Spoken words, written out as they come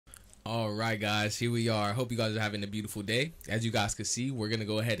All right, guys, here we are. Hope you guys are having a beautiful day. As you guys can see, we're gonna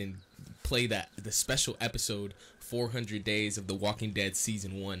go ahead and play the special episode 400 Days of The Walking Dead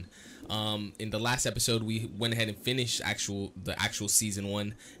Season 1. In the last episode, we went ahead and finished the actual Season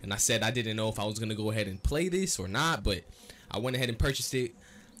 1, and I said I didn't know if I was gonna go ahead and play this or not, but I went ahead and purchased it.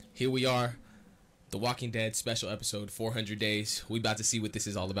 Here we are. The Walking Dead special episode 400 Days. We about to see what this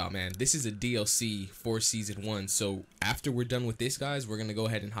is all about, man. This is a DLC for Season 1. So after we're done with this, guys, we're going to go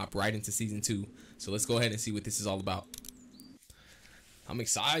ahead and hop right into Season 2. So let's go ahead and see what this is all about. I'm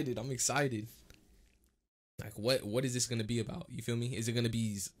excited. Like, what is this going to be about? You feel me? Is it going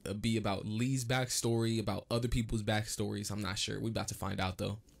to be about Lee's backstory, about other people's backstories? I'm not sure. We about to find out,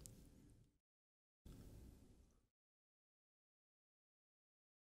 though.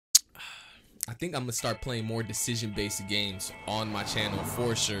 I think I'm gonna start playing more decision-based games on my channel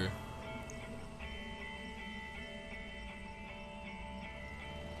for sure.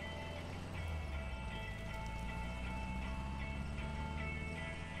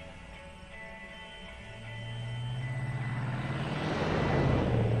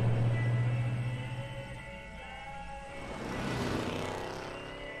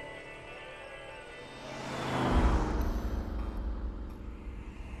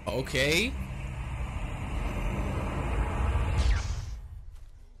 Okay.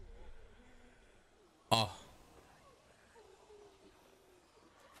 Oh.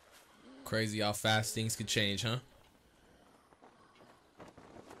 Crazy how fast things could change, huh?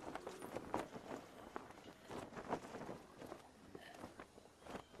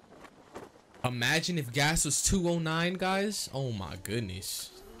 Imagine if gas was 209, guys. Oh my goodness.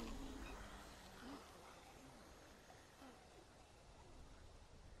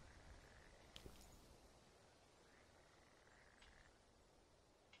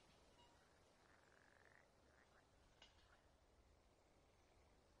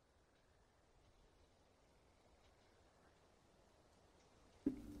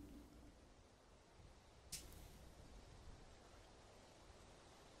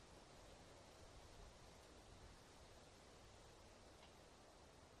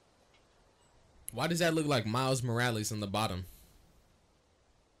 Why does that look like Miles Morales on the bottom?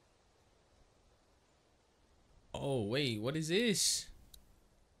 Oh, wait, what is this?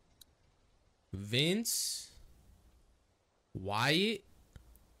 Vince, Wyatt,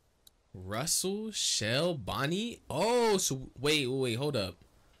 Russell, Shell, Bonnie. Oh, so wait, hold up.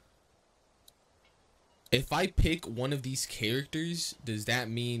 If I pick one of these characters, does that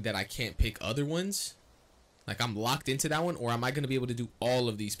mean that I can't pick other ones? Like I'm locked into that one, or am I going to be able to do all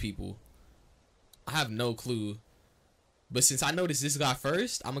of these people? I have no clue. But since I noticed this guy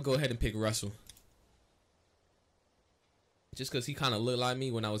first, I'm going to go ahead and pick Russell. Just because he kind of looked like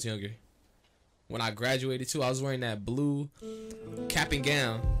me when I was younger. When I graduated too, I was wearing that blue cap and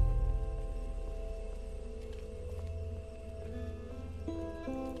gown.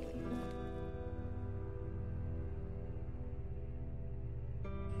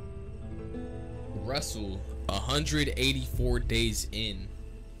 Russell, 184 days in.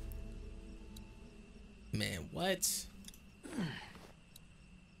 Man, what?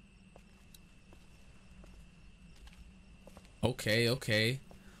 Okay.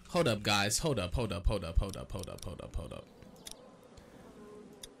 Hold up, guys. Hold up.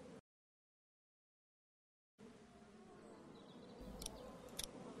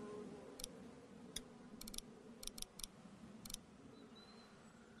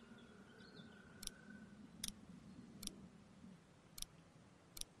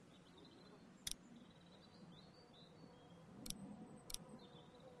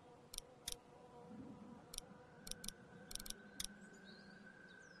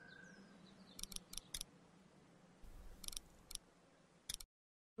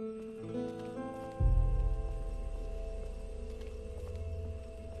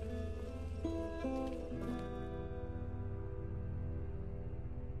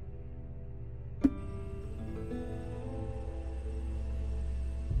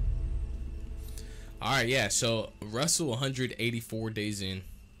 All right, yeah. So Russell, 184 days in.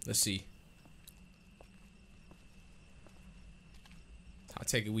 Let's see. I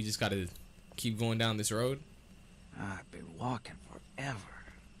take it we just gotta keep going down this road. I've been walking forever.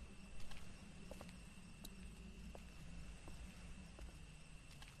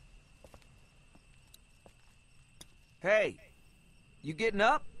 Hey, you getting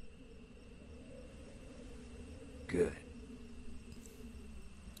up? Good.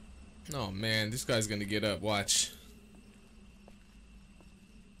 Oh man, this guy's gonna get up. Watch.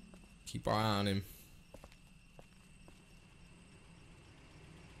 Keep our eye on him.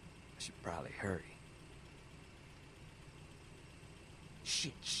 I should probably hurry. Shh.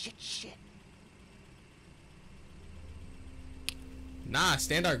 Shit. Nah,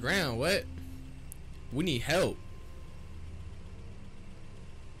 stand our ground. What? We need help.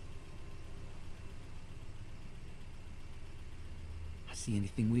 I see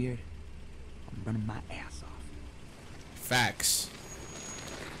anything weird, I'm running my ass off. Facts.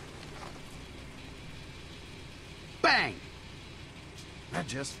 Bang! That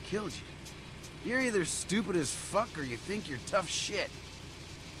just killed you. You're either stupid as fuck or you think you're tough shit.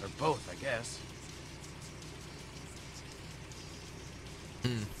 Or both, I guess.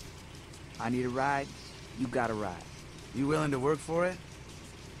 I need a ride, you got a ride. You willing to work for it?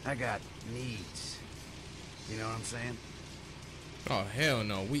 I got needs. You know what I'm saying? Oh hell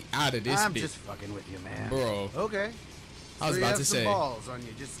no, we out of this I'm bitch. just fucking with you, man. Bro. Okay. I was So you about have to some say. balls on you,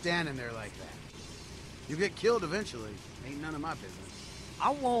 just standing there like that. You get killed eventually. Ain't none of my business. I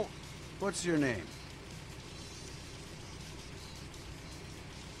won't. What's your name?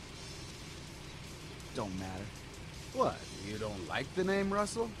 Don't matter. What? You don't like the name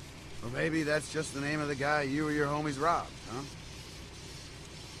Russell? Or maybe that's just the name of the guy you or your homies robbed, huh?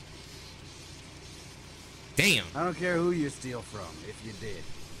 Damn. I don't care who you steal from, if you did.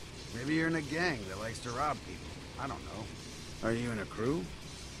 Maybe you're in a gang that likes to rob people. I don't know. Are you in a crew?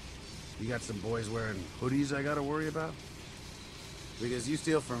 You got some boys wearing hoodies I gotta worry about? Because you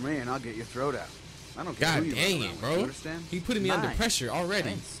steal from me and I'll get your throat out. I don't care God who you dang run it, around with, bro. you understand? He putting me under Mine. pressure I already.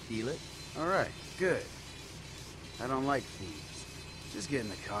 didn't steal it. Alright, good. I don't like thieves. Just get in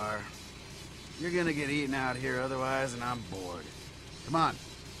the car. You're gonna get eaten out here otherwise, and I'm bored. Come on,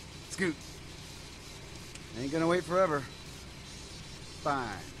 scoot. Ain't gonna wait forever.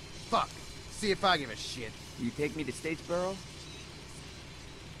 Fine. Fuck. See if I give a shit. You take me to Statesboro?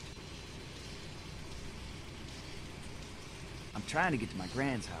 I'm trying to get to my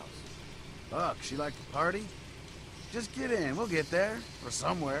grand's house. Fuck, she like to party? Just get in, we'll get there. Or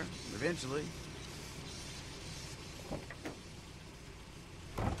somewhere, eventually.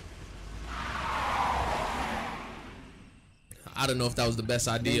 I don't know if that was the best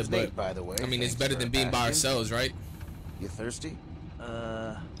idea, Name's but Nate, by the way. I mean, it's Thanks better for than being by asking. ourselves, right? You thirsty?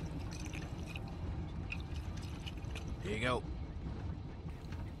 Here you go.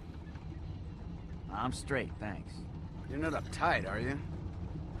 I'm straight, thanks. You're not uptight, are you?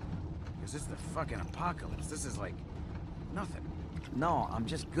 Because it's the fucking apocalypse. This is like nothing. No, I'm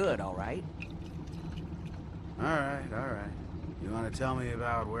just good, all right? Alright. You want to tell me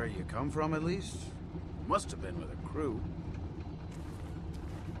about where you come from, at least? Must have been with a crew.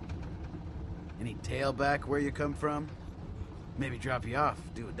 Any tailback where you come from? Maybe drop you off,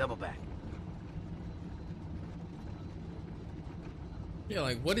 do a double back. Yeah,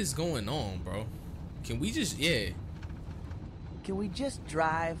 like, what is going on, bro? Can we just, Can we just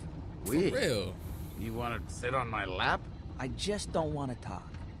drive? for real. You want to sit on my lap? I just don't want to talk.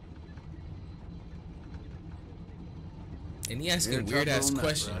 And he You're a asking tough weird ass little nut,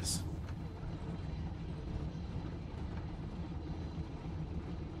 questions. Russ.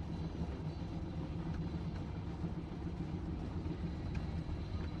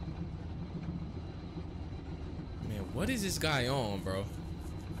 Man, what is this guy on, bro?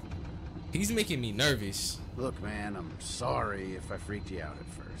 He's making me nervous. Look, man, I'm sorry if I freaked you out at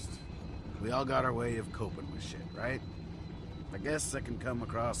first. We all got our way of coping with shit, right? I guess I can come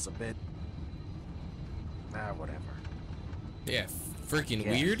across a bit... whatever. Yeah, freaking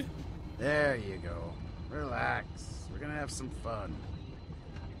Yeah. weird. There you go. Relax. We're gonna have some fun.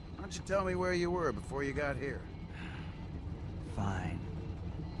 Why don't you tell me where you were before you got here? Fine.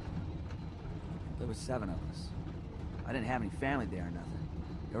 There was 7 of us. I didn't have any family there or nothing.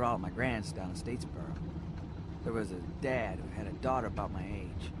 They were all at my grand's down in Statesboro. There was a dad who had a daughter about my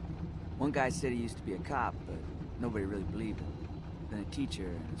age. One guy said he used to be a cop, but nobody really believed him. Then a teacher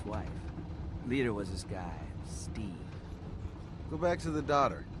and his wife. Leader was this guy, Steve. Go back to the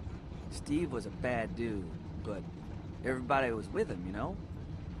daughter. Steve was a bad dude, but everybody was with him, you know?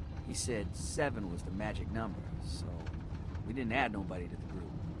 He said 7 was the magic number, so we didn't add nobody to the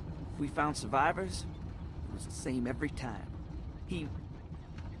group. If we found survivors, it was the same every time. He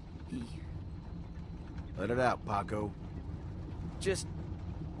Let it out, Paco. just,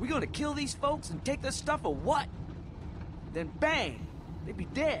 we gonna kill these folks and take their stuff or what? Then bang, they'd be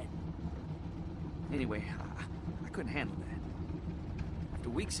dead. Anyway, I couldn't handle that. After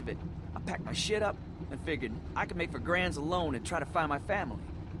weeks of it, I packed my shit up and figured I could make for Grands alone and try to find my family.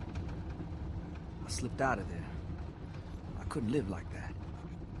 I slipped out of there. I couldn't live like that.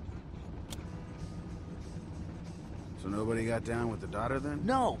 So nobody got down with the daughter then?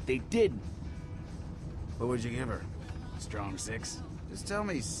 No, they didn't. What would you give her? Strong 6? Just tell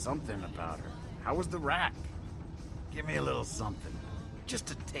me something about her. How was the rack? Give me a little something. Just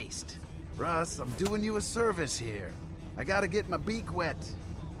a taste. Russ, I'm doing you a service here. I gotta get my beak wet.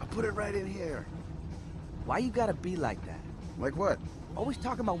 I'll put it right in here. Why you gotta be like that? Like what? Always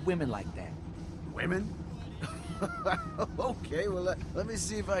talking about women like that. Women? Okay, well, let me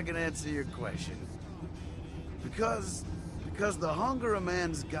see if I can answer your question. Because the hunger a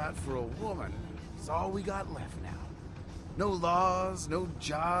man's got for a woman is all we got left now. No laws, no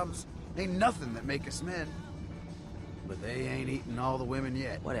jobs, ain't nothing that make us men. But they ain't eaten all the women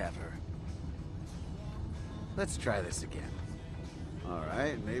yet. Whatever. Let's try this again. All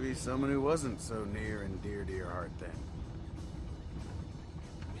right, maybe someone who wasn't so near and dear to your heart then.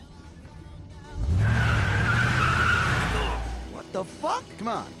 What the fuck? Come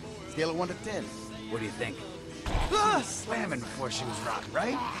on, scale of 1 to 10. What do you think? Slamming before she was rotten,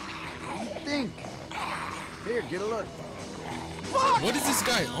 right? What do you think? Here, get a look. Fuck! What is this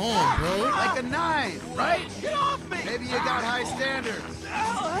guy on, bro? Like a 9, right? Get off me! Maybe you got high standards.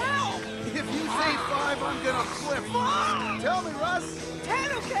 Help! If you say 5, I'm gonna flip. Tell me, Russ.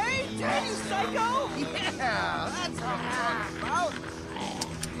 10, okay? 10, you psycho! Yeah, that's what I'm talking about.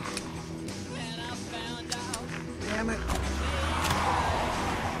 Damn it.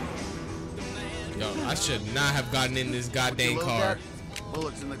 Yo, I should not have gotten in this goddamn Load car. that.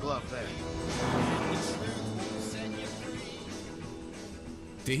 Bullets in the glove there.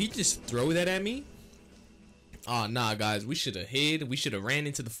 Did he just throw that at me? Oh, nah, guys. We should have hid. We should have ran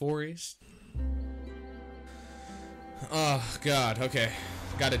into the forest. Oh, God. Okay.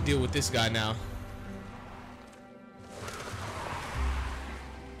 Got to deal with this guy now.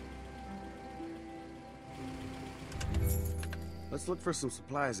 Let's look for some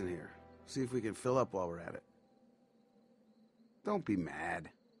supplies in here. See if we can fill up while we're at it. Don't be mad.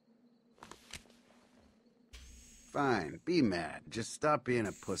 Fine, be mad. Just stop being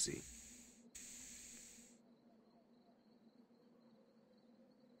a pussy.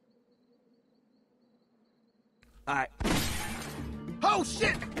 Alright. Oh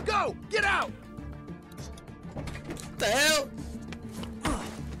shit! Go! Get out! What the hell?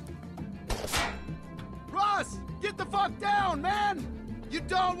 Ross! Get the fuck down, man! You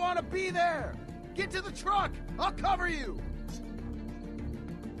don't want to be there! Get to the truck! I'll cover you!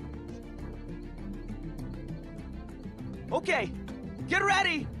 Okay, get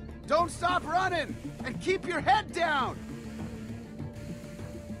ready! Don't stop running! And keep your head down!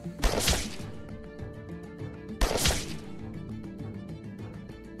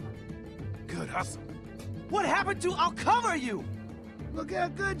 Good hustle. What happened to I'll cover you? Look how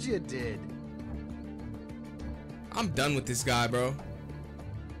good you did. I'm done with this guy, bro.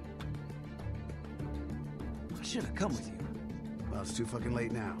 I should have come with you. Well, it's too fucking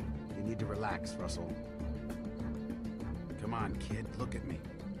late now. You need to relax, Russell. Come on, kid, look at me.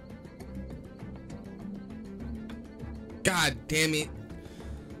 God damn it.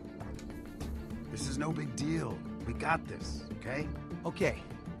 This is no big deal. We got this, okay? Okay.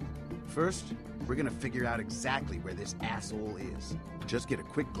 First, we're gonna figure out exactly where this asshole is. Just get a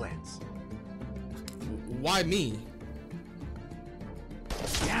quick glance. Why me?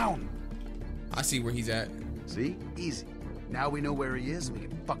 Down! I see where he's at. See? Easy. Now we know where he is and we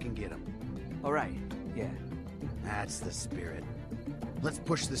can fucking get him. Alright, yeah. That's the spirit. Let's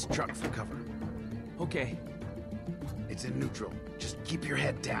push this truck for cover. Okay. It's in neutral. Just keep your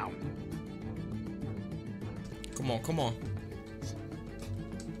head down. Come on, come on.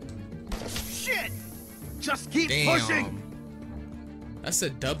 Shit! Just keep Damn. pushing! That's a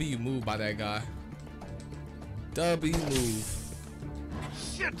W move by that guy. W move.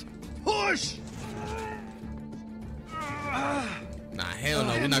 Shit! Push! Nah, hell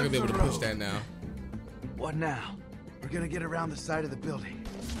no. We're not gonna be able to push that now. What now? We're gonna get around the side of the building.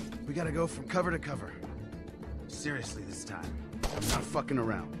 We gotta go from cover to cover. Seriously this time. I'm not fucking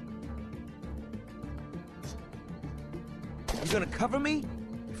around. You gonna cover me?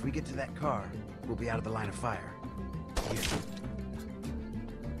 If we get to that car, we'll be out of the line of fire. Here.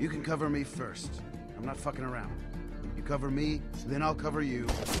 You can cover me first. I'm not fucking around. You cover me, then I'll cover you.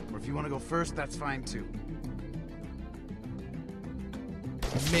 Or if you want to go first, that's fine too.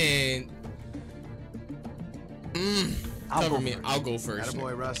 Man. Cover me. I'll go first.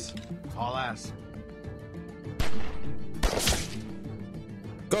 Attaboy, Russ. Haul ass.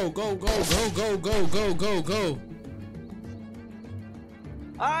 Go, go, go, go, go, go, go, go, go.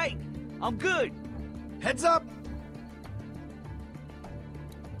 Alright, I'm good. Heads up!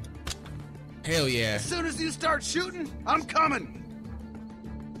 Hell yeah. As soon as you start shooting, I'm coming!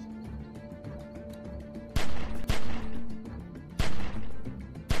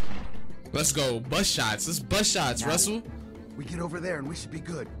 Let's go. Bust shots. Let's bust shots, Now, Russell. We get over there and we should be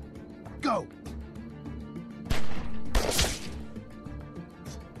good. Go!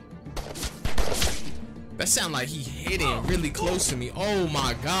 That sound like he hitting really close to me. Oh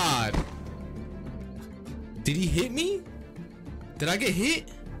my god. Did he hit me? Did I get hit?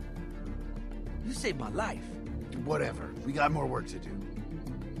 You saved my life. Whatever. We got more work to do.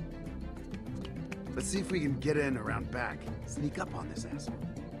 Let's see if we can get in around back. Sneak up on this asshole.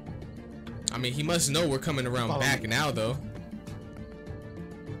 I mean, he must know we're coming around Follow back me. now, though.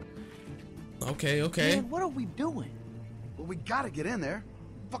 Okay, okay. Man, what are we doing? Well, we gotta get in there.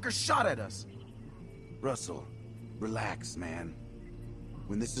 Fucker shot at us. Russell, relax, man.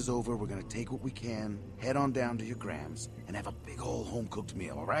 When this is over, we're gonna take what we can, head on down to your Grams, and have a big ol' home-cooked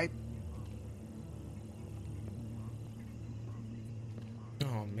meal, alright?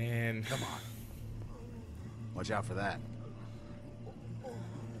 Oh, man. Come on. Watch out for that.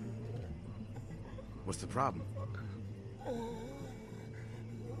 What's the problem?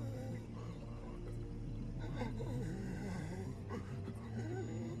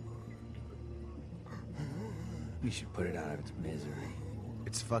 We should put it out of its misery.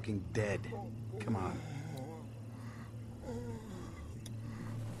 It's fucking dead. Come on.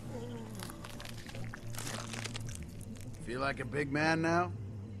 Feel like a big man now?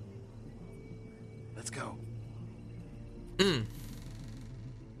 Let's go. Okay,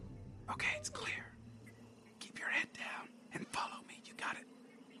 it's clear. Keep your head down and follow me. You got it.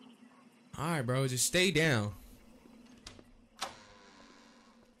 Alright, bro. Just stay down.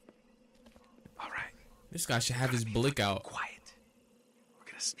 All right. This guy should have his blick out. Quiet. We're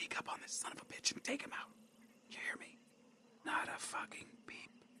gonna sneak up on this son of a bitch and take him out. You hear me? Not a fucking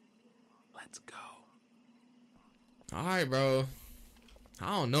peep. Let's go. Alright, bro. I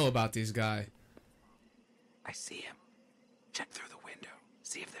don't know about this guy. I see him. Check through the window.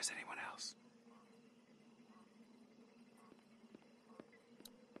 See if there's anyone else.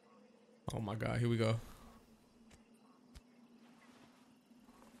 Oh my god, here we go.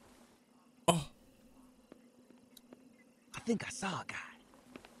 Oh, I think I saw a guy.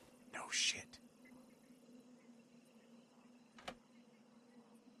 No shit.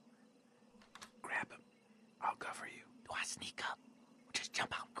 Grab him. I'll cover you. Do I sneak up? Or just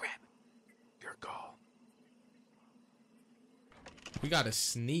jump out and grab him? Your call. we gotta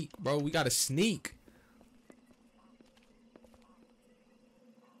sneak, bro. We gotta sneak.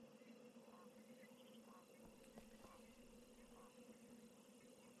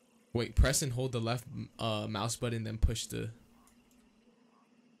 Wait, press and hold the left mouse button, then push the...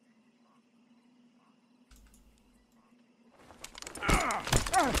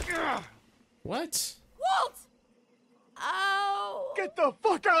 What? Walt! Oh! Get the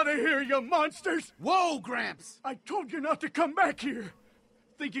fuck out of here, you monsters! Whoa, Gramps! I told you not to come back here.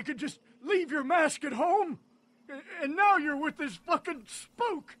 Think you could just leave your mask at home? And now you're with this fucking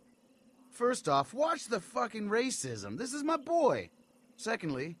spook. First off, watch the fucking racism. This is my boy.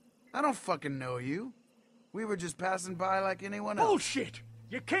 Secondly, I don't fucking know you. We were just passing by like anyone else. Bullshit!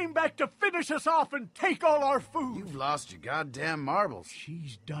 You came back to finish us off and take all our food. You've lost your goddamn marbles.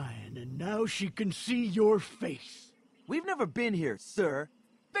 She's dying, and now she can see your face. We've never been here, sir.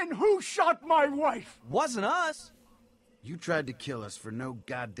 Then who shot my wife? Wasn't us. You tried to kill us for no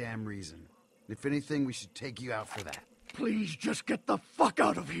goddamn reason. If anything, we should take you out for that. Please just get the fuck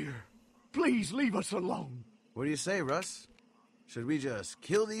out of here. Please leave us alone. What do you say, Russ? Should we just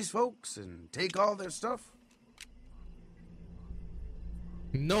kill these folks and take all their stuff?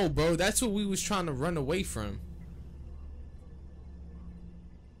 No, bro. That's what we was trying to run away from.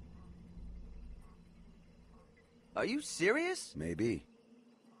 Are you serious? Maybe.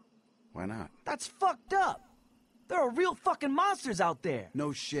 Why not? That's fucked up. There are real fucking monsters out there.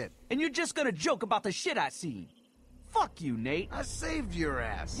 No shit. And you're just gonna joke about the shit I seen. Fuck you, Nate. I saved your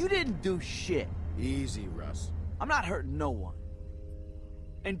ass. You didn't do shit. Easy, Russ. I'm not hurting no one.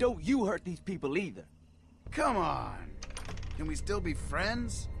 And don't you hurt these people either. Come on. Can we still be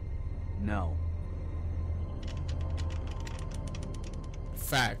friends? No.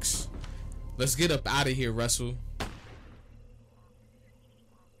 Facts. Let's get up out of here, Russell.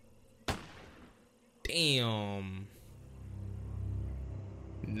 Damn.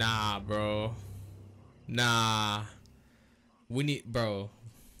 Nah, bro. Nah. We need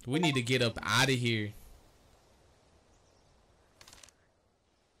to get up out of here.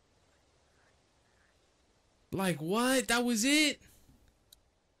 Like, what? That was it?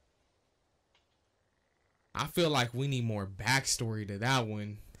 I feel like we need more backstory to that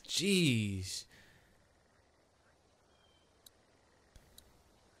one. Jeez.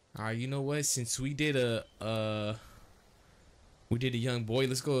 Alright, you know what? Since we did a young boy,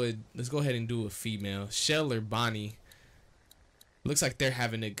 let's go ahead and do a female. Shell or Bonnie. Looks like they're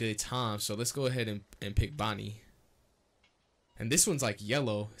having a good time, so let's go ahead and pick Bonnie. And this one's like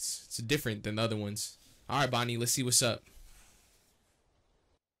yellow. It's different than the other ones. All right, Bonnie, let's see what's up.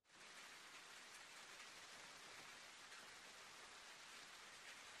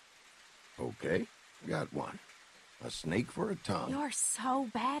 Okay, got one. A snake for a tongue. You're so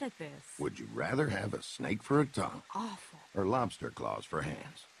bad at this. Would you rather have a snake for a tongue Awful. or lobster claws for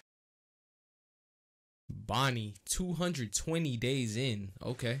hands? Bonnie, 220 days in.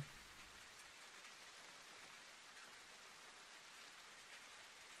 Okay.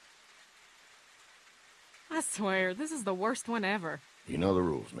 I swear, this is the worst one ever. You know the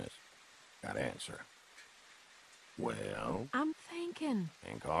rules, miss. Gotta answer. Well, I'm thinking.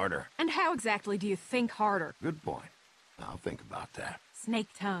 think harder. And how exactly do you think harder? Good point. I'll think about that. Snake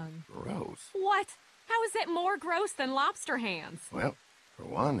tongue. Gross. What? How is it more gross than lobster hands? Well, for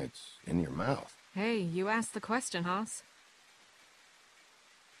one, it's in your mouth. Hey, you asked the question, Haas.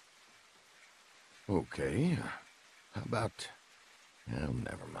 Okay, how about... Well,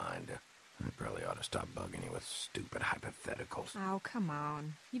 never mind. I probably ought to stop bugging you with stupid hypotheticals. Oh, come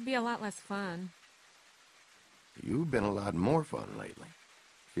on. You'd be a lot less fun. You've been a lot more fun lately.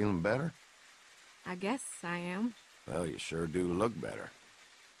 Feeling better? I guess I am. Well, you sure do look better.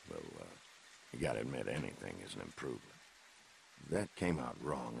 Well, you gotta admit anything is an improvement. That came out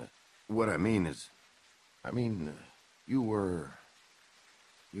wrong. What I mean is... you were,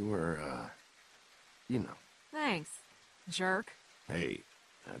 you know. Thanks, jerk. Hey,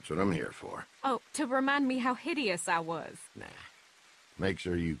 that's what I'm here for. Oh, to remind me how hideous I was. Nah. Make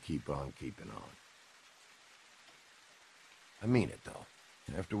sure you keep on keeping on. I mean it, though.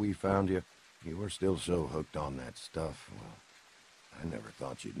 After we found you, you were still so hooked on that stuff. Well, I never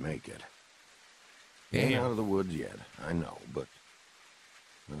thought you'd make it. Ain't out of the woods yet, I know, but...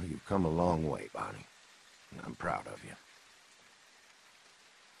 Well, you've come a long way, Bonnie. And I'm proud of you.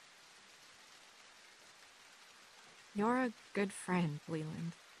 You're a good friend,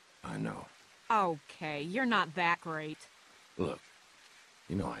 Leland. I know. Okay, you're not that great. Look,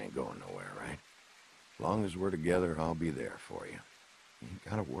 you know I ain't going nowhere, right? As long as we're together, I'll be there for you. You ain't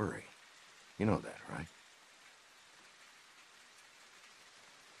gotta worry. You know that, right?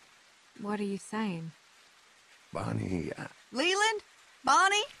 What are you saying? Bonnie, Leland?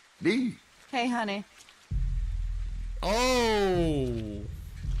 Bonnie? Dee. Hey, honey. Oh.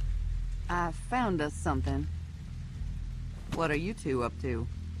 I found us something. What are you two up to?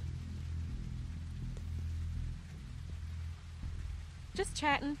 Just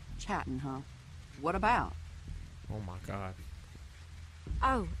chatting. Chatting, huh? What about? Oh my God.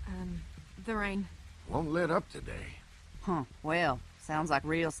 Oh, the rain. Won't let up today. Huh, well, sounds like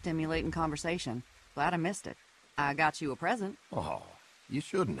real stimulating conversation. Glad I missed it. I got you a present. Oh, you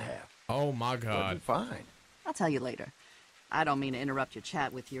shouldn't have. Oh my But God. fine. I'll tell you later. I don't mean to interrupt your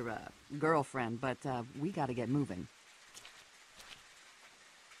chat with your, girlfriend, but, we gotta get moving.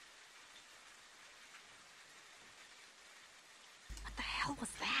 What the hell was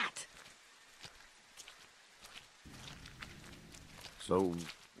that? So,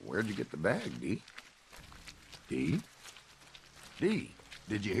 where'd you get the bag, Dee? Dee? Dee,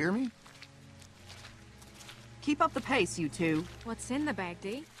 did you hear me? Keep up the pace, you two. What's in the bag,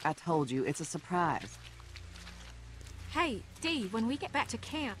 Dee? I told you, it's a surprise. Hey, Dee, when we get back to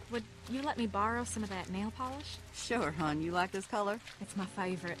camp, would you let me borrow some of that nail polish? Sure, hon, you like this color? It's my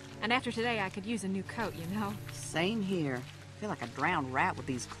favorite. And after today, I could use a new coat, you know? Same here. I feel like a drowned rat with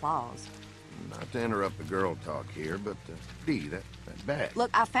these claws. Not to interrupt the girl talk here, but, Dee, that bag.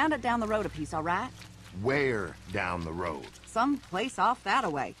 Look, I found it down the road a piece, all right? Where down the road? Some place off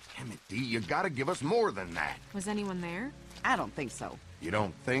that-a-way. Damn it, Dee, you gotta give us more than that. Was anyone there? I don't think so. You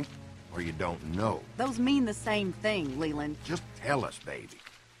don't think, or you don't know. Those mean the same thing, Leland. Just tell us, baby.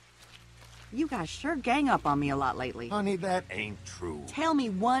 You guys sure gang up on me a lot lately. Honey, that ain't true. Tell me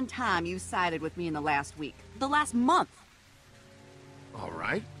one time you sided with me in the last week. The last month. All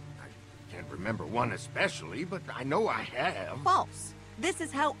right. I can't remember one especially, but I know I have. False. This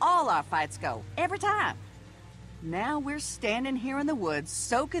is how all our fights go. Every time. Now we're standing here in the woods,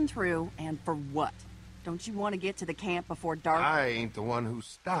 soaking through, and for what? Don't you want to get to the camp before dark? I ain't the one who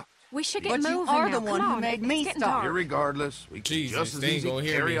stopped. We should get But you moving are now. the one Come who on, made me it's getting stop. dark. Irregardless, we can Jesus, just as they ain't easy gonna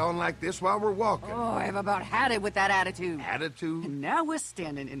hear carry me. on like this while we're walking. Oh, I've about had it with that attitude. Attitude? And now we're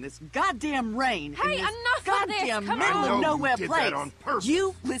standing in this goddamn rain. Hey, in this enough of this. goddamn Come middle on. I know of you nowhere did place. that on purpose.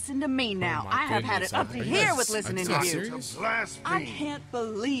 You listen to me now. Oh my I have had goodness, it up to are you here with s- listening are to you you. serious? It's a blasphemy. I can't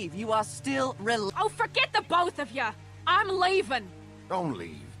believe you are still Oh, forget the both of you. I'm leaving. Don't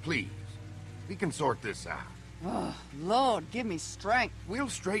leave, please. We can sort this out. Oh, Lord, give me strength. We'll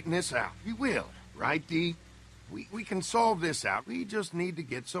straighten this out. We will. Right, Dee? We can solve this out. We just need to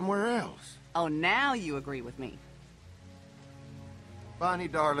get somewhere else. Oh, now you agree with me. Bonnie,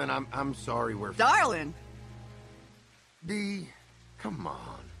 darling, I'm sorry we're... Darling, Dee, come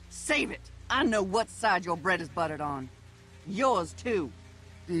on. save it. I know what side your bread is buttered on. Yours, too.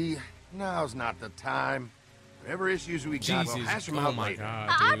 Dee, now's not the time. Whatever issues we got, we'll Jesus. hash them Oh out my later. God,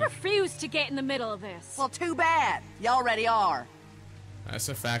 I dude. refuse to get in the middle of this. Well, too bad. You already are. That's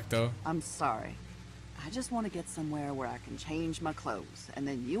a fact, though. I'm sorry. I just want to get somewhere where I can change my clothes, and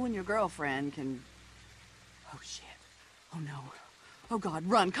then you and your girlfriend can... Oh, shit. Oh, no. Oh, God,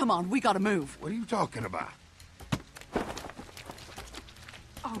 run. Come on. We gotta move. What are you talking about?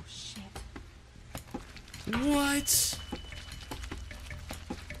 Oh, shit. What?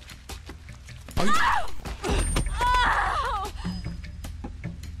 Are you... Oh!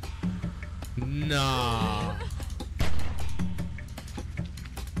 Nah.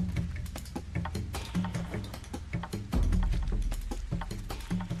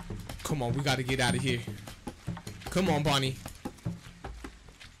 Come on, we gotta get out of here. Come on, Bonnie.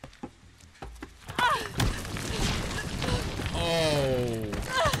 Oh.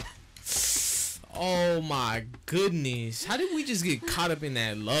 Oh my goodness. How did we just get caught up in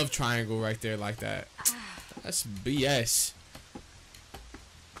that love triangle right there like that? That's BS.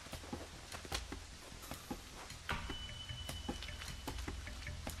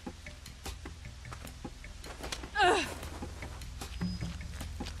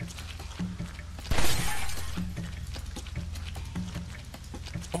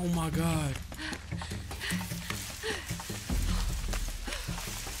 Oh my God.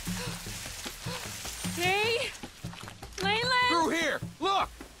 Dee? Leland? Through here! Look!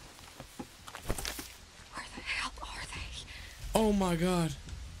 Where the hell are they? Oh my God.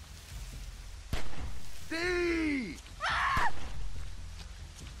 Dee!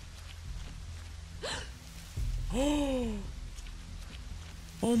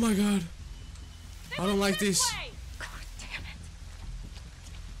 Oh my God. I don't like this. God damn it.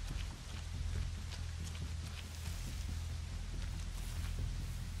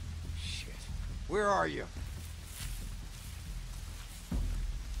 Shit. Where are you?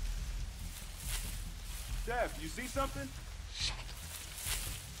 Steph, you see something?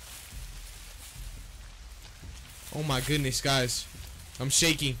 Oh my goodness, guys. I'm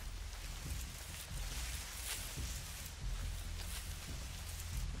shaking.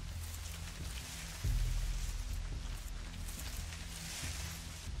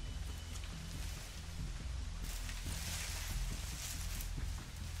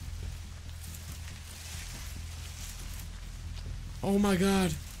 Oh my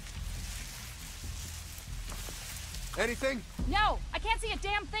God. Anything? No, I can't see a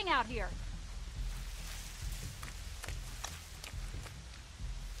damn thing out here.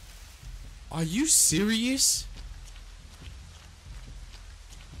 Are you serious?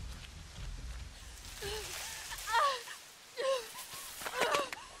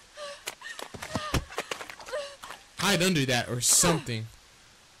 Hide under that or something.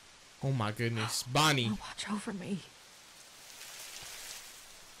 Oh my goodness. Bonnie. Watch over me.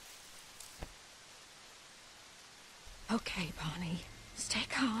 Okay, Bonnie. Stay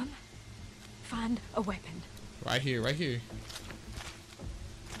calm. Find a weapon. Right here, right here.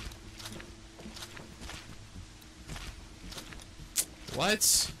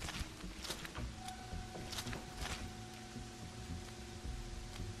 What?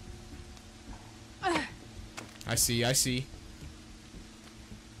 I see, I see.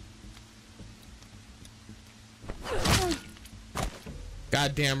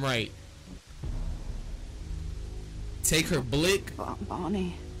 Goddamn right. Take her blick.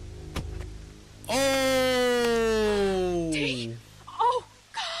 Bonnie. Oh! Dee! Oh,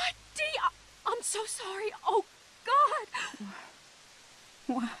 God! Dee! I'm so sorry. Oh, God!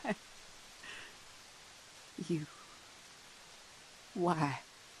 Why? You... Why?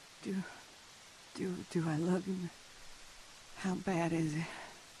 Do I love you? How bad is it?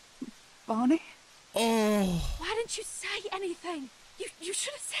 Bonnie? Oh! Why didn't you say anything? You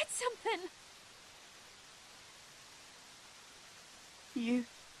should have said something. You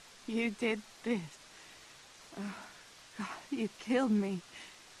did this. Oh, God, you killed me.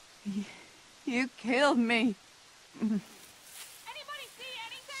 You killed me. Anybody see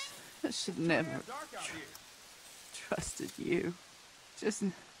anything? I should never trusted you. Just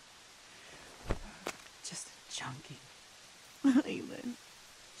a junkie. Leland.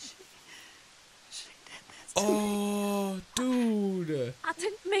 She did this to me. Oh, dude. I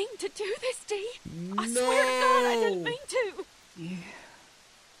didn't mean to do this, Dee. I swear to God, I didn't mean to.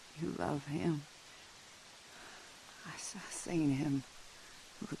 You love him. I seen him.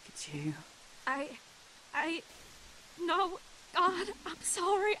 Look at you. No, God, I'm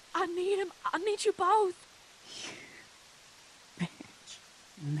sorry. I need him. I need you both. Bitch.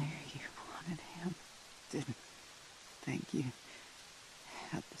 And there you wanted him, didn't think you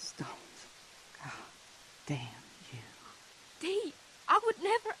had the stones. God damn you. Dee, I would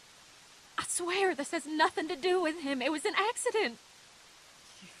never... I swear this has nothing to do with him. It was an accident.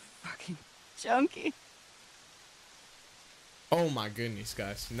 You fucking junkie. Oh my goodness,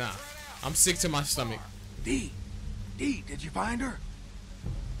 guys. Nah. I'm sick to my stomach. Dee, did you find her?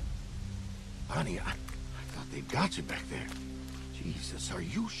 Bonnie, I thought they'd got you back there. Jesus, are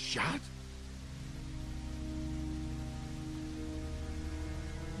you shot?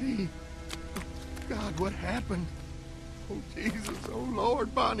 Dee, oh God, what happened? Oh Jesus, oh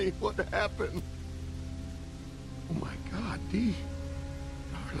Lord, Bonnie, what happened? Oh my God, Dee,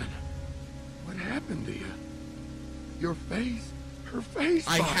 darling, what happened to you? Your face, her face.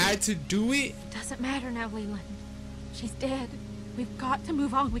 I Bonnie. had to do it. Doesn't matter now, Leland. She's dead. We've got to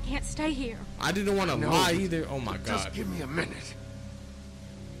move on. We can't stay here. I didn't want to No, lie either. Oh my Just God. give me a minute.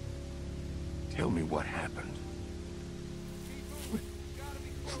 Tell me what happened.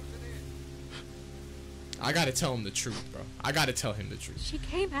 I gotta tell him the truth, bro. I gotta tell him the truth. She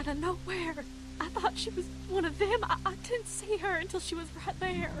came out of nowhere. I thought she was one of them. I didn't see her until she was right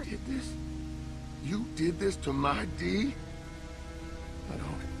there. Did this? You did this to my Dee?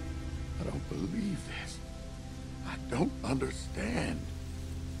 I don't believe this. I don't understand.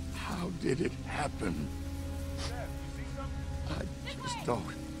 How did it happen? I just don't.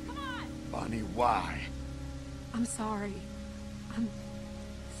 Bonnie, why? I'm sorry. I'm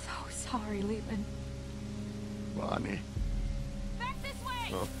so sorry, Leland. Bonnie, Back this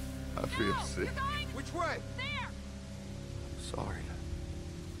way! oh, I feel sick. You're going Which way? there! I'm sorry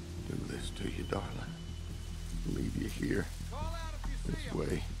to do this to you, darling. Leave you here. This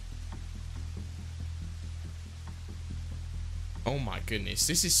way. Oh my goodness.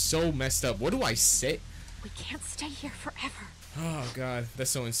 This is so messed up. What do I say? We can't stay here forever. Oh God.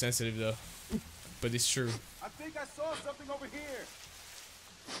 That's so insensitive though. But it's true. I think I saw something over here.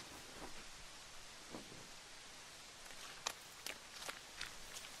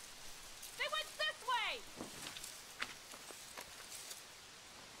 They went this way!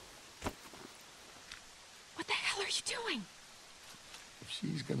 What the hell are you doing? If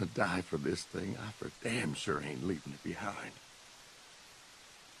she's gonna die for this thing, I for damn sure ain't leaving it behind.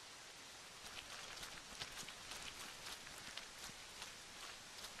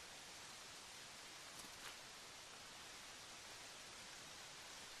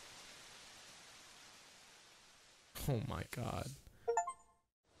 Oh my God.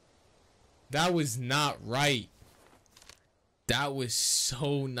 That was not right. That was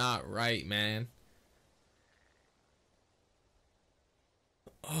so not right, man.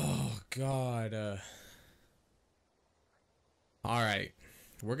 Oh God. All right.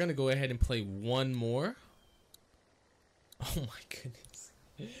 We're going to go ahead and play one more. Oh my goodness.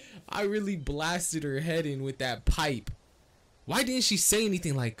 I really blasted her head in with that pipe. Why didn't she say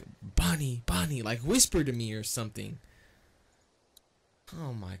anything like, Bonnie, Bonnie, like whisper to me or something?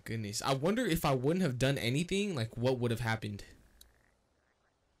 Oh my goodness. I wonder if I wouldn't have done anything, like what would have happened.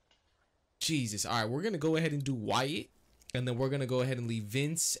 Jesus. All right, we're going to go ahead and do Wyatt. And then we're going to go ahead and leave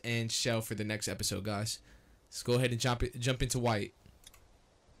Vince and Shell for the next episode, guys. Let's go ahead and jump into Wyatt.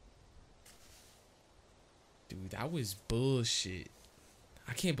 Dude, that was bullshit.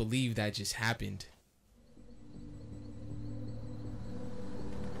 I can't believe that just happened.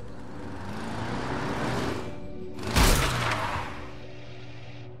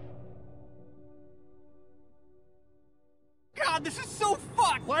 God, this is so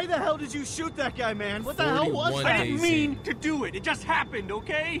fucked! Why the hell did you shoot that guy, man? What the hell was 41 that? I didn't days mean in. to do it. It just happened,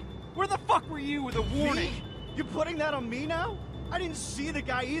 okay? Where the fuck were you with a warning? Me? You putting that on me now? I didn't see the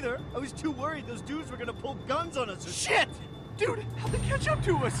guy either. I was too worried those dudes were gonna pull guns on us. Shit! Dude, how'd they catch up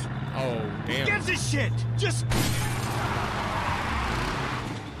to us? Oh, damn. Gives a shit! Just...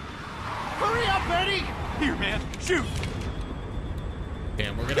 Hurry up, Eddie! Here, man. Shoot!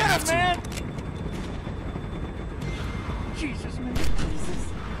 Damn, we're gonna Get have him, to. man! Jesus, man. Jesus.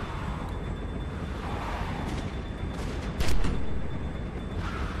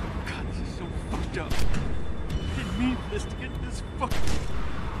 God, this is so fucked up. I didn't mean for this to get this fucked.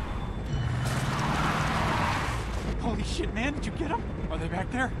 Holy shit, man. Did you get them? Are they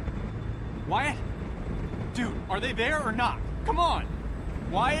back there? Wyatt? Dude, are they there or not? Come on.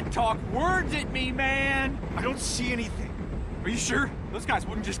 Wyatt, talk words at me, man. I don't see anything. Are you sure? Those guys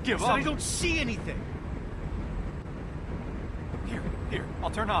wouldn't just give I said up. I don't see anything. Here, I'll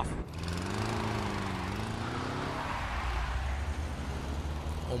turn off.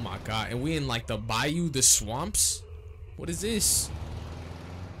 Oh my God. And we in like the bayou, the swamps? What is this?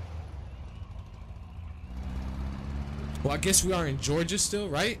 Well, I guess we are in Georgia still,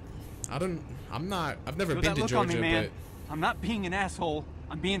 right? I've never been that to look Georgia, on me, man. but I'm not being an asshole.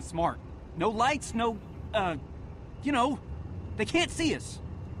 I'm being smart. No lights, no, you know, they can't see us.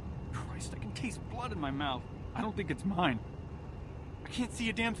 Christ, I can taste blood in my mouth. I don't think it's mine. I can't see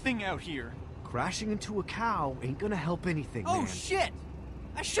a damn thing out here. Crashing into a cow ain't gonna help anything, Oh, man. shit!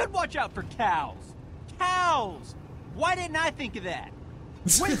 I should watch out for cows. Cows! Why didn't I think of that?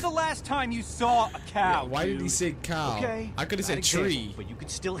 When's the last time you saw a cow? Yeah, why did he dude? say cow? Okay. I could have bad said example, tree. but you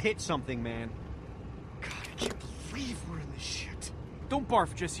could still hit something, man. God, I can't believe we're in this shit. Don't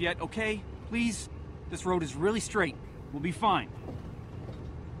barf just yet, okay? Please? This road is really straight. We'll be fine.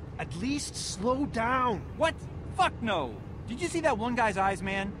 At least slow down. What? Fuck no. Did you see that one guy's eyes,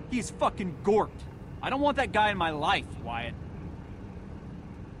 man? He's fucking gorked. I don't want that guy in my life, Wyatt.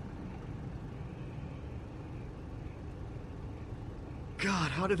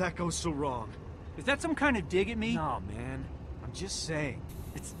 God, how did that go so wrong? Is that some kind of dig at me? No, man. I'm just saying.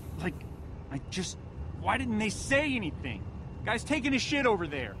 It's like, why didn't they say anything? Guy's taking his shit over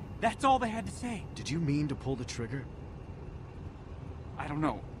there. That's all they had to say. Did you mean to pull the trigger? I don't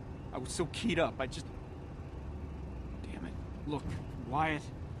know. I was so keyed up, Damn it. Look, Wyatt,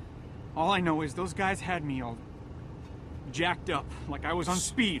 all I know is those guys had me all jacked up, like I was on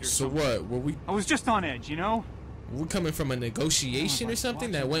speed or So something. what? Were we just on edge, you know? coming from a negotiation or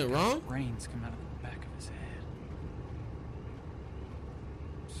something that went wrong? Brains come out of the back of his head.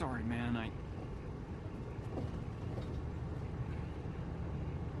 Sorry, man.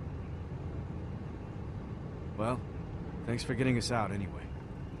 Well, thanks for getting us out anyway.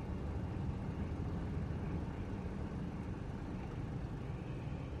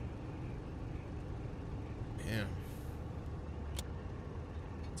 Yeah.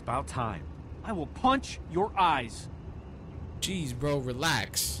 It's about time. I will punch your eyes. Jeez, bro,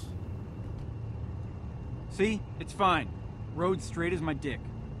 relax. See? It's fine. Road straight as my dick.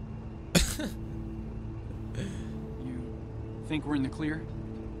 You think we're in the clear?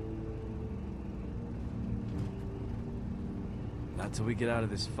 Not till we get out of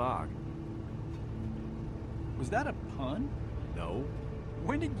this fog. Was that a pun? No.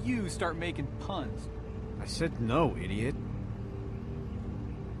 When did you start making puns? I said no, idiot.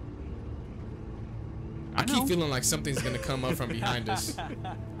 I keep feeling like something's gonna come up from behind us.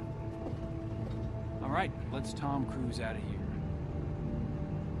 All right, let's Tom Cruise out of here.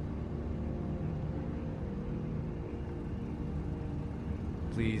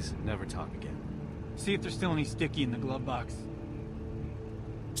 Please, never talk again. See if there's still any sticky in the glove box.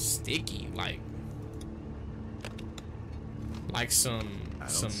 Sticky, like some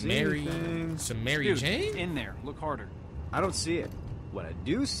see Mary anything. Dude, Jane? In there. Look harder. I don't see it. What I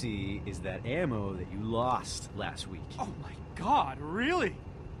do see is that ammo that you lost last week. Oh my God, really?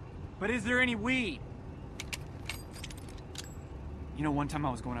 But is there any weed? You know, one time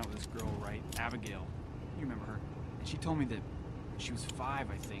I was going out with this girl, right? Abigail. You remember her? And she told me that when she was 5,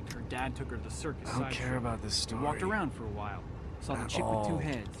 I think, her dad took her to the circus. I don't care about this We story. walked around for a while. Saw the At chick all. with 2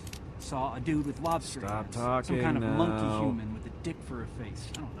 heads. Saw a dude with lobster Stop hands. talking Some kind of now. monkey human with a dick for a face.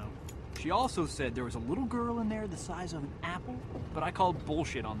 I don't know. She also said there was a little girl in there the size of an apple, but I called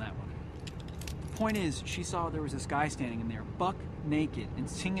bullshit on that one. The point is, she saw there was this guy standing in there, buck naked, and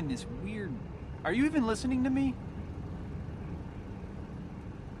singing this weird... Are you even listening to me?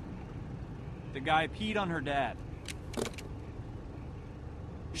 The guy peed on her dad.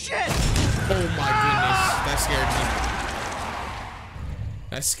 Shit! Oh my goodness, that scared me.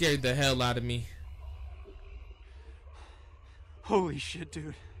 That scared the hell out of me. Holy shit,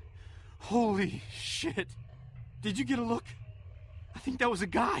 dude. Holy shit. Did you get a look? I think that was a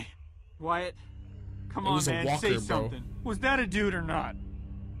guy. Wyatt, come on, was a man, walker, say bro. something. Was that a dude or not?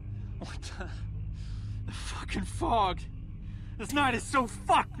 What the fucking fog. This night is so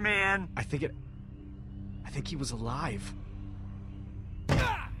fucked, man. I think he was alive.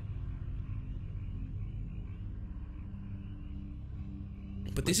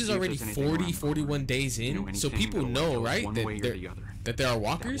 But this Let's is see if already there's anything 40, around the 41 days in, corner. so Anything people that'll know, go right, one way or the other. that there are That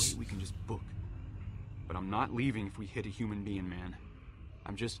walkers? way we can just book. But I'm not leaving if we hit a human being, man.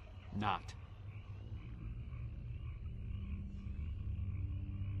 I'm just not.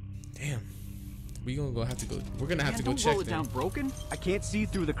 Damn. We're gonna have to go Don't check roll it them. down broken. I can't see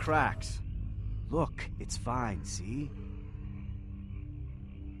through the cracks. Look, it's fine, see?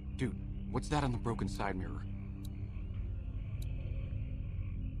 Dude, what's that on the broken side mirror?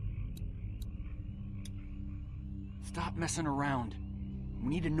 Stop messing around. We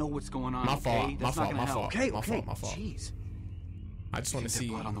need to know what's going on. My okay? fault, That's not gonna help. Okay, My okay. fault. Jeez. I just want to Think see.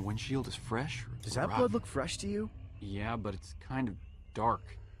 that blood on the windshield is fresh? Or Does that blood look fresh to you? Yeah, but it's kind of dark.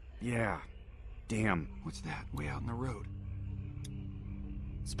 Yeah. Damn. What's that? Way out in the road.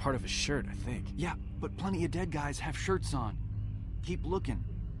 It's part of his shirt, I think. Yeah, but plenty of dead guys have shirts on. Keep looking.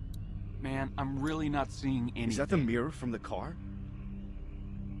 Man, I'm really not seeing anything. Is that the mirror from the car?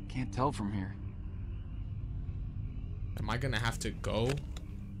 Can't tell from here. Am I gonna have to go?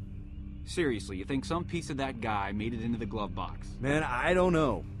 Seriously, you think some piece of that guy made it into the glove box? Man, I don't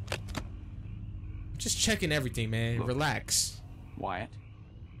know. Just checking everything, man. Look. Relax. Wyatt,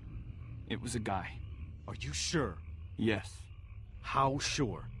 it was a guy. Are you sure? Yes. How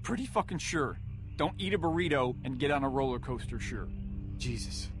sure? Pretty fucking sure. Don't eat a burrito and get on a roller coaster, sure.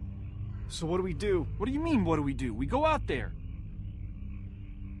 Jesus. So what do we do? What do you mean, what do? We go out there.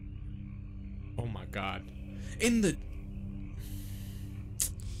 Oh my god. In the...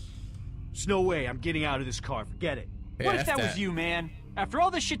 There's no way I'm getting out of this car. Forget it. What Yeah, if that F was you, man? After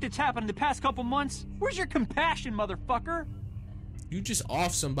all this shit that's happened in the past couple months, where's your compassion, motherfucker? You just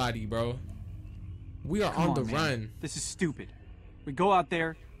off somebody, bro. We are Come on the man. run. This is stupid. We go out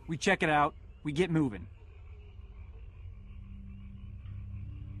there, we check it out, we get moving.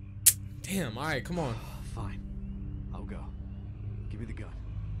 Damn, alright, come on. Fine. I'll go. Give me the gun.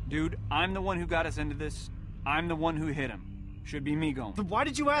 Dude, I'm the one who got us into this. I'm the one who hit him. Should be me going. Then why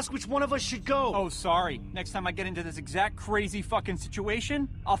did you ask which one of us should go? Oh, sorry. Next time I get into this exact crazy fucking situation,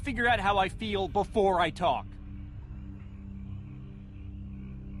 I'll figure out how I feel before I talk.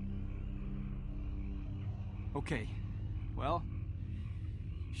 Okay. Well...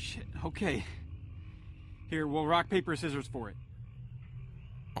 Shit, okay. Here, we'll rock, paper, scissors for it.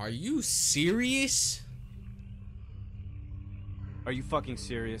 Are you serious? Are you fucking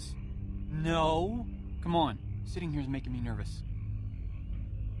serious? No. Come on. Sitting here is making me nervous.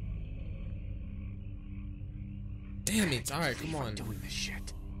 Damn it. Alright, come on. Doing this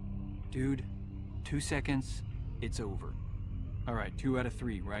shit. Dude, 2 seconds, it's over. Alright, 2 out of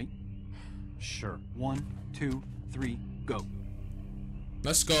 3, right? Sure. 1, 2, 3, go.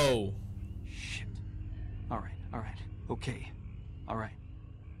 Let's go. Shit. Alright. Okay. Alright.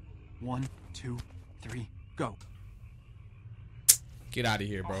 1, 2, 3, go. Get out of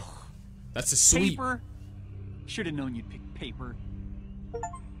here, bro. That's a sweep. Paper? Should have known you'd pick paper.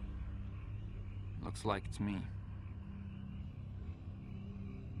 Looks like it's me.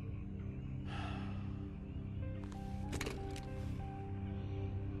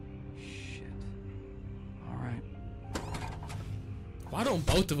 Shit. Alright. Why don't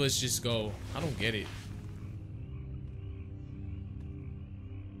both of us just go? I don't get it.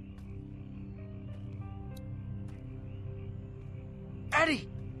 Eddie!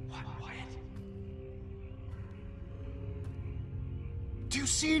 What? Do you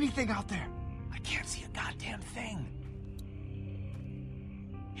see anything out there? I can't see a goddamn thing.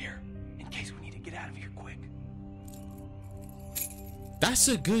 Here, in case we need to get out of here quick. That's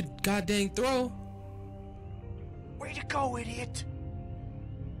a good goddamn throw. Way to go, idiot!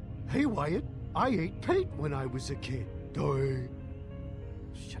 Hey, Wyatt. I ate paint when I was a kid.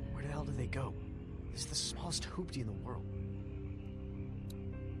 Shit, where the hell did they go? This is the smallest hoopty in the world.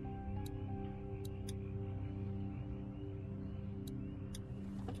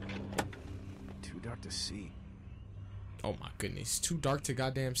 Too dark to see. Oh my goodness. Too dark to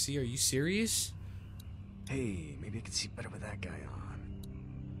goddamn see. Are you serious? Hey, maybe I can see better with that guy on.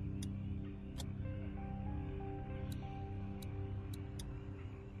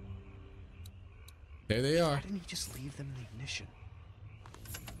 There they are. Why didn't he just leave them in the ignition?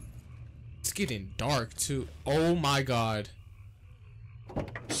 It's getting dark too. Oh my god.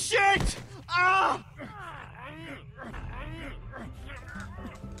 Shit! Ah!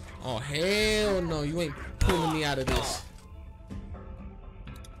 Oh hell no. You ain't pulling me out of this.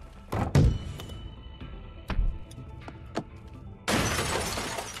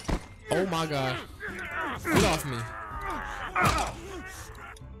 Oh my god. Get off me.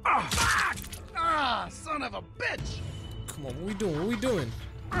 Ah, son of a bitch! Come on, what we doing? What we doing?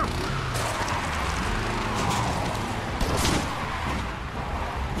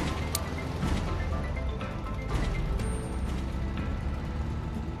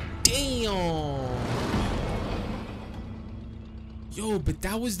 Damn. Yo, but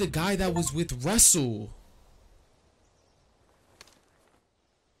that was the guy that was with Russell.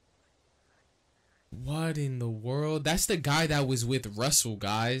 What in the world? That's the guy that was with Russell,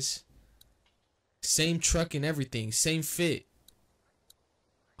 guys. Same truck and everything, same fit.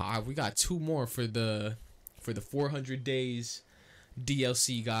 Alright, we got 2 more for the 400 days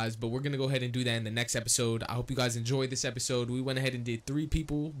DLC, guys, but we're gonna go ahead and do that in the next episode. I hope you guys enjoyed this episode. We went ahead and did 3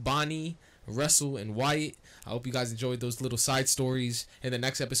 people: Bonnie, Russell, and Wyatt. I hope you guys enjoyed those little side stories. In the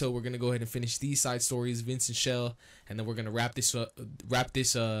next episode, we're gonna go ahead and finish these side stories, Vince and Shell, and then we're gonna wrap this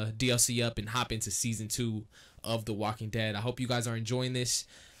DLC up and hop into season 2 of The Walking Dead. I hope you guys are enjoying this.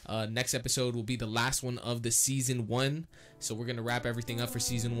 Next episode will be the last one of the season 1, so we're gonna wrap everything up for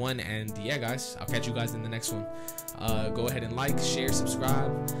season 1. And yeah, guys, I'll catch you guys in the next one. Go ahead and like, share,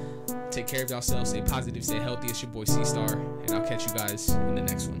 subscribe. Take care of yourselves. Stay positive, stay healthy. It's your boy C Star, and I'll catch you guys in the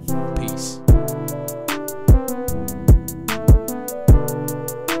next one. Peace.